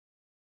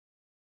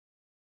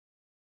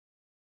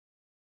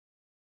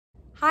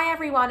Hi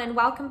everyone and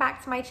welcome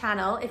back to my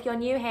channel. If you're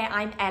new here,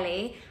 I'm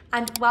Ellie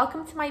and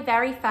welcome to my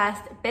very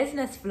first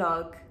business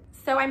vlog.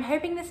 So I'm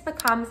hoping this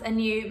becomes a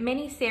new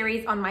mini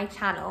series on my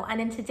channel,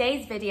 and in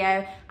today's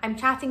video I'm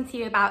chatting to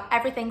you about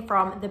everything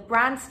from the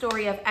brand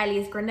story of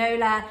ELI'S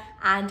Granola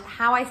and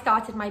how I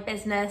started my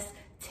business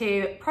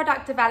to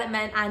product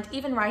development and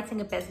even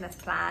writing a business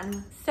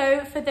plan.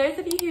 So for those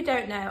of you who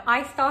don't know,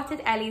 I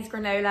started ELI'S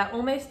Granola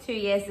almost 2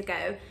 years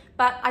ago,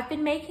 but I've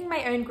been making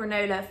my own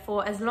granola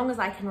for as long as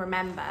I can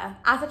remember.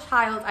 As a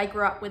child, I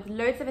grew up with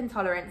loads of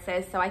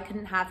intolerances, so I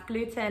couldn't have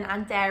gluten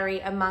and dairy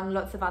among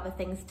lots of other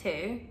things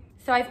too.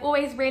 So I've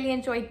always really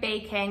enjoyed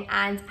baking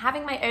and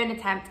having my own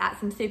attempt at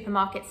some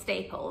supermarket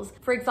staples.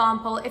 For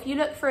example, if you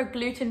look for a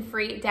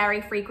gluten-free,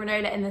 dairy-free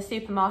granola in the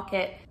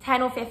supermarket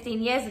 10 or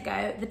 15 years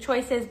ago, the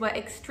choices were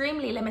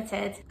extremely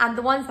limited, and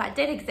the ones that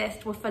did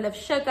exist were full of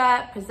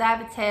sugar,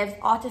 preservatives,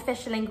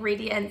 artificial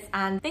ingredients,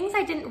 and things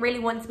I didn't really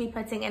want to be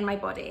putting in my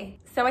body.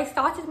 So I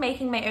started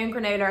making my own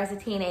granola as a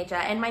teenager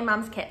in my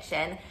mum's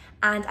kitchen,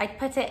 and I'd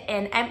put it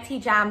in empty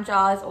jam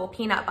jars or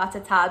peanut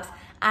butter tubs,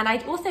 and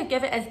I'd also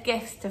give it as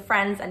gifts to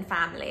friends and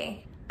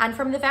family. And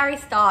from the very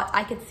start,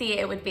 I could see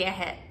it would be a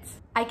hit.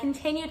 I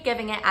continued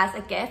giving it as a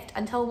gift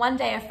until one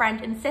day a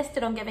friend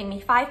insisted on giving me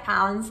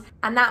 £5,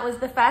 and that was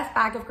the first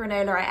bag of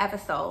granola I ever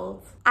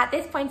sold. At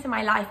this point in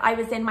my life, I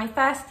was in my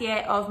first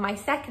year of my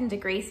second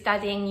degree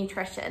studying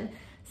nutrition.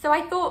 So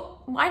I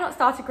thought, why not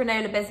start a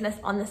granola business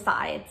on the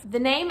side? The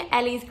name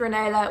ELI'S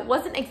Granola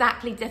wasn't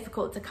exactly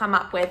difficult to come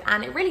up with,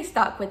 and it really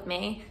stuck with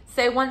me.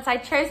 So once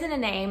I'd chosen a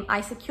name, I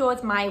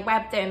secured my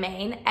web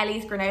domain,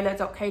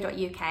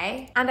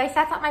 elisgranola.co.uk, and I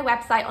set up my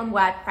website on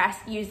WordPress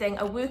using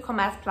a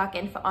WooCommerce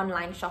plugin for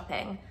online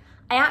shopping.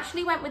 I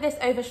actually went with this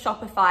over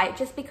Shopify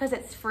just because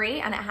it's free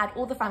and it had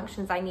all the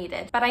functions I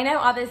needed. But I know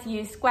others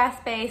use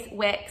Squarespace,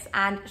 Wix,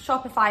 and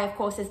Shopify of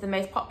course is the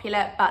most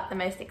popular but the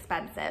most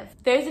expensive.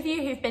 Those of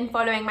you who've been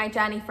following my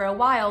journey for a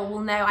while will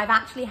know I've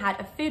actually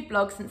had a food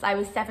blog since I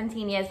was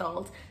 17 years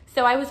old.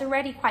 So I was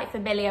already quite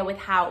familiar with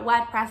how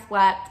WordPress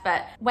worked,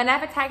 but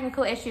whenever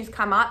technical issues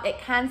come up, it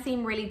can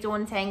seem really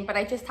daunting, but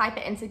I just type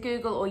it into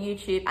Google or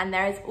YouTube and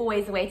there is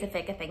always a way to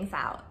figure things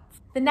out.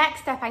 The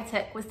next step I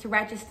took was to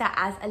register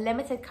as a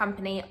limited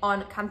company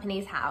on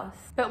Companies House.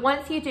 But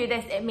once you do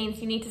this, it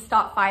means you need to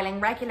start filing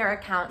regular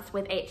accounts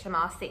with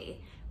HMRC,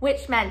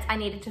 which meant I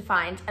needed to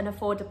find an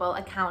affordable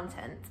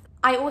accountant.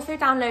 I also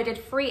downloaded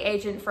Free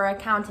Agent for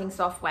accounting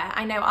software.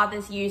 I know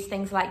others use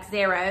things like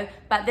Xero,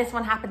 but this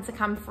one happened to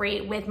come free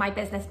with my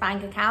business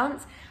bank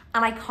account.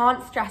 And I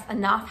can't stress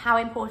enough how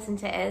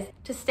important it is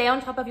to stay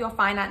on top of your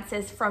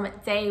finances from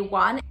day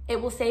one.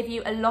 It will save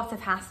you a lot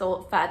of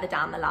hassle further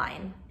down the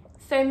line.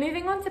 So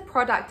moving on to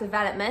product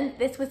development,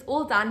 this was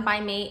all done by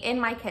me in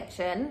my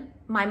kitchen,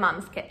 my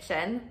mum's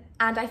kitchen,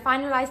 and I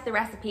finalized the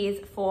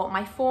recipes for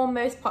my 4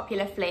 most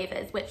popular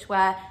flavors, which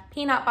were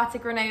peanut butter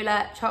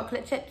granola,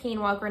 chocolate chip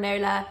quinoa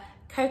granola,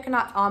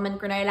 coconut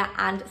almond granola,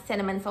 and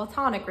cinnamon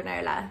sultana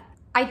granola.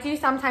 I do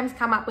sometimes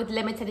come up with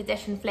limited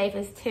edition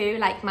flavors too,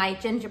 like my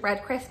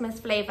gingerbread Christmas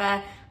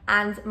flavor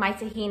and my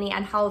tahini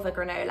and halva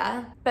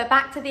granola. But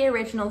back to the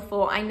original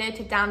 4, I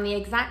noted down the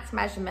exact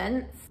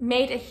measurements,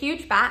 made a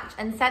huge batch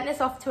and sent this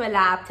off to a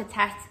lab to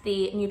test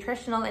the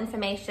nutritional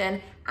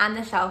information and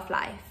the shelf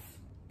life.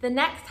 The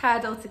next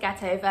hurdle to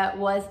get over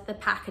was the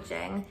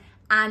packaging,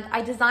 and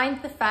I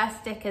designed the first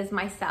stickers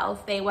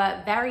myself. They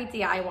were very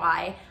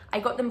DIY. I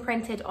got them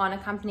printed on a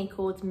company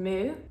called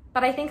Moo,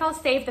 but I think I'll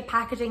save the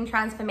packaging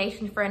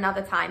transformation for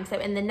another time. So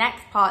in the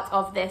next part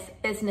of this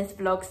business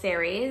vlog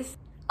series,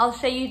 I'll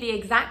show you the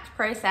exact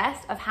process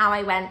of how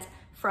I went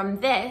from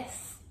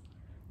this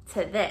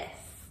to this.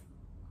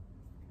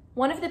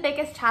 One of the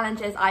biggest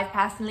challenges I've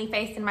personally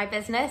faced in my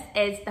business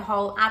is the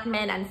whole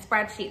admin and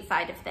spreadsheet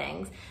side of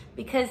things,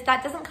 because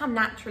that doesn't come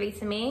naturally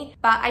to me.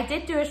 But I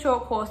did do a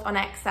short course on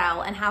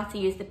Excel and how to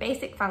use the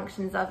basic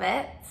functions of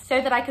it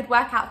so that I could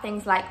work out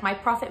things like my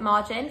profit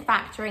margin,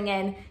 factoring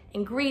in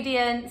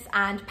ingredients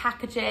and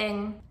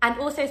packaging, and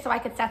also so I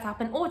could set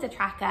up an order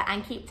tracker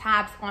and keep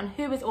tabs on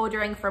who was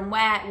ordering from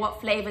where,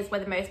 what flavors were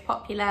the most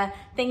popular,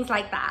 things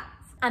like that.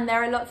 And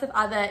there are lots of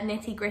other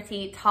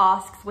nitty-gritty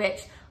tasks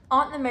which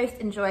aren't the most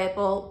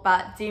enjoyable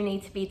but do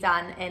need to be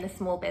done in a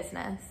small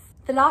business.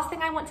 The last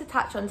thing I want to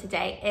touch on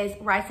today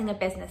is writing a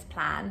business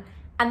plan.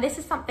 And this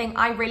is something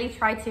I really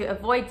tried to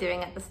avoid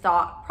doing at the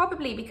start,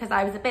 probably because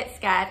I was a bit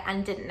scared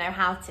and didn't know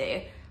how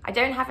to. I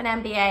don't have an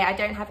MBA, I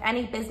don't have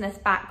any business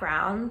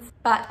background,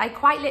 but I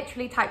quite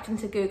literally typed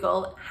into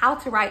Google how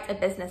to write a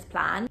business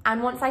plan.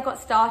 And once I got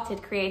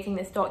started creating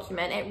this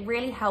document, it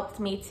really helped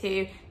me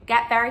to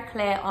get very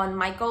clear on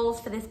my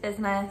goals for this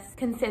business,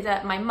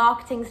 consider my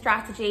marketing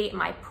strategy,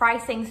 my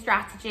pricing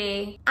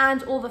strategy,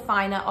 and all the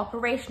finer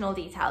operational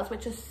details,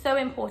 which are so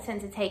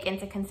important to take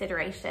into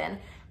consideration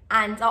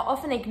and are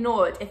often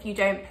ignored if you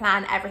don't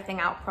plan everything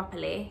out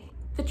properly.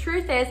 The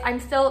truth is, I'm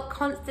still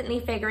constantly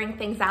figuring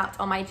things out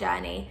on my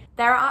journey.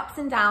 There are ups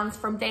and downs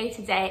from day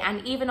to day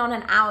and even on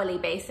an hourly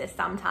basis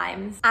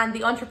sometimes. And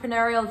the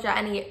entrepreneurial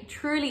journey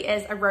truly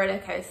is a roller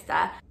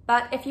coaster.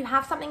 But if you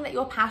have something that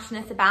you're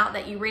passionate about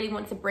that you really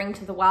want to bring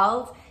to the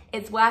world,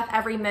 it's worth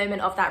every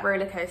moment of that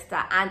roller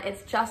coaster, and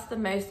it's just the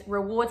most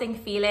rewarding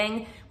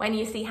feeling when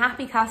you see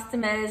happy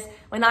customers,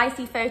 when I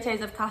see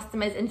photos of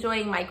customers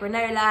enjoying my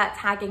granola,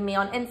 tagging me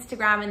on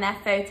Instagram in their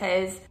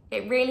photos.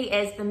 It really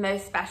is the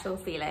most special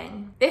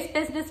feeling. This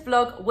business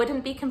vlog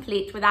wouldn't be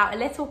complete without a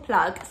little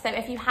plug, so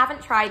if you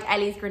haven't tried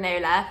ELI'S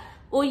granola,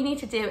 all you need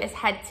to do is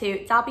head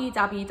to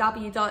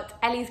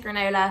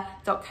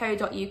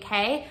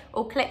www.elisgranola.co.uk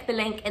or click the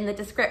link in the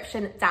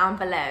description down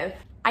below.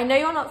 I know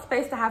you're not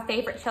supposed to have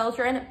favorite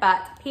children,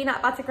 but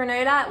peanut butter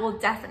granola will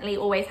definitely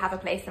always have a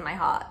place in my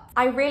heart.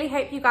 I really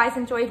hope you guys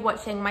enjoyed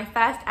watching my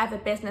first ever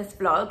business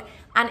vlog.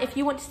 And if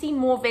you want to see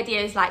more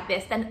videos like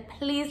this, then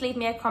please leave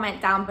me a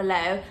comment down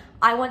below.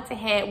 I want to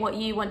hear what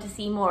you want to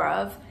see more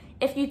of.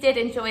 If you did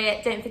enjoy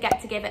it, don't forget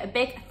to give it a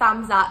big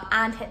thumbs up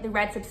and hit the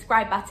red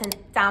subscribe button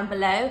down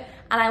below.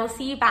 And I will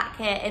see you back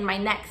here in my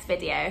next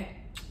video.